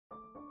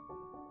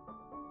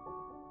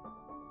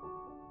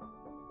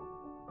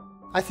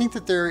I think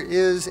that there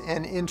is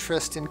an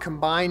interest in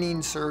combining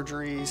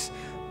surgeries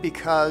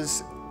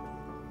because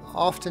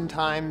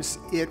oftentimes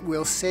it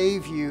will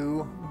save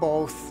you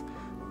both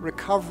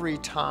recovery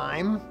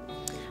time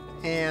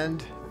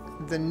and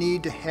the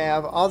need to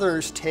have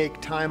others take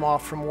time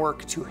off from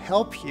work to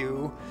help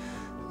you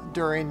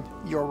during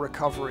your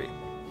recovery.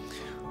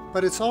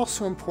 But it's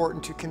also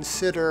important to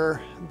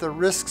consider the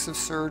risks of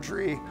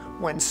surgery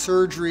when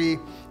surgery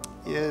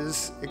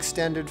is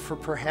extended for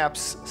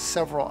perhaps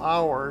several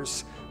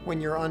hours when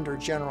you're under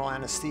general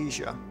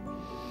anesthesia.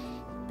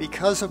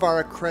 Because of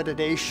our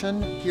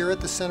accreditation here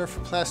at the Center for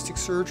Plastic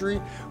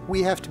Surgery,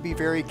 we have to be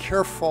very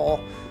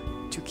careful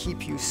to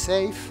keep you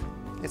safe.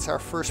 It's our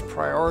first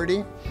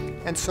priority.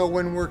 And so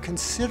when we're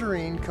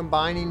considering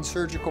combining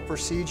surgical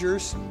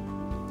procedures,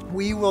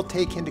 we will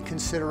take into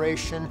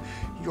consideration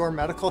your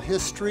medical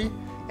history,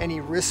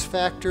 any risk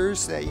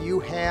factors that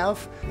you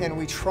have, and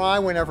we try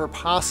whenever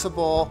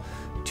possible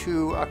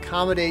to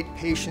accommodate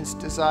patients'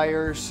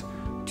 desires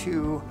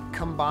to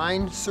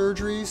combine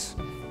surgeries.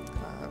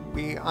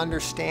 We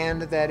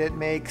understand that it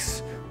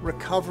makes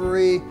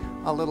recovery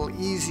a little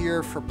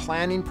easier for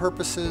planning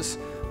purposes,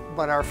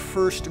 but our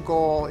first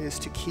goal is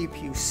to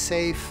keep you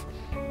safe.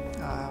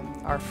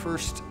 Our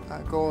first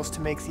goal is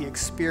to make the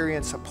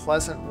experience a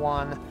pleasant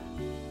one.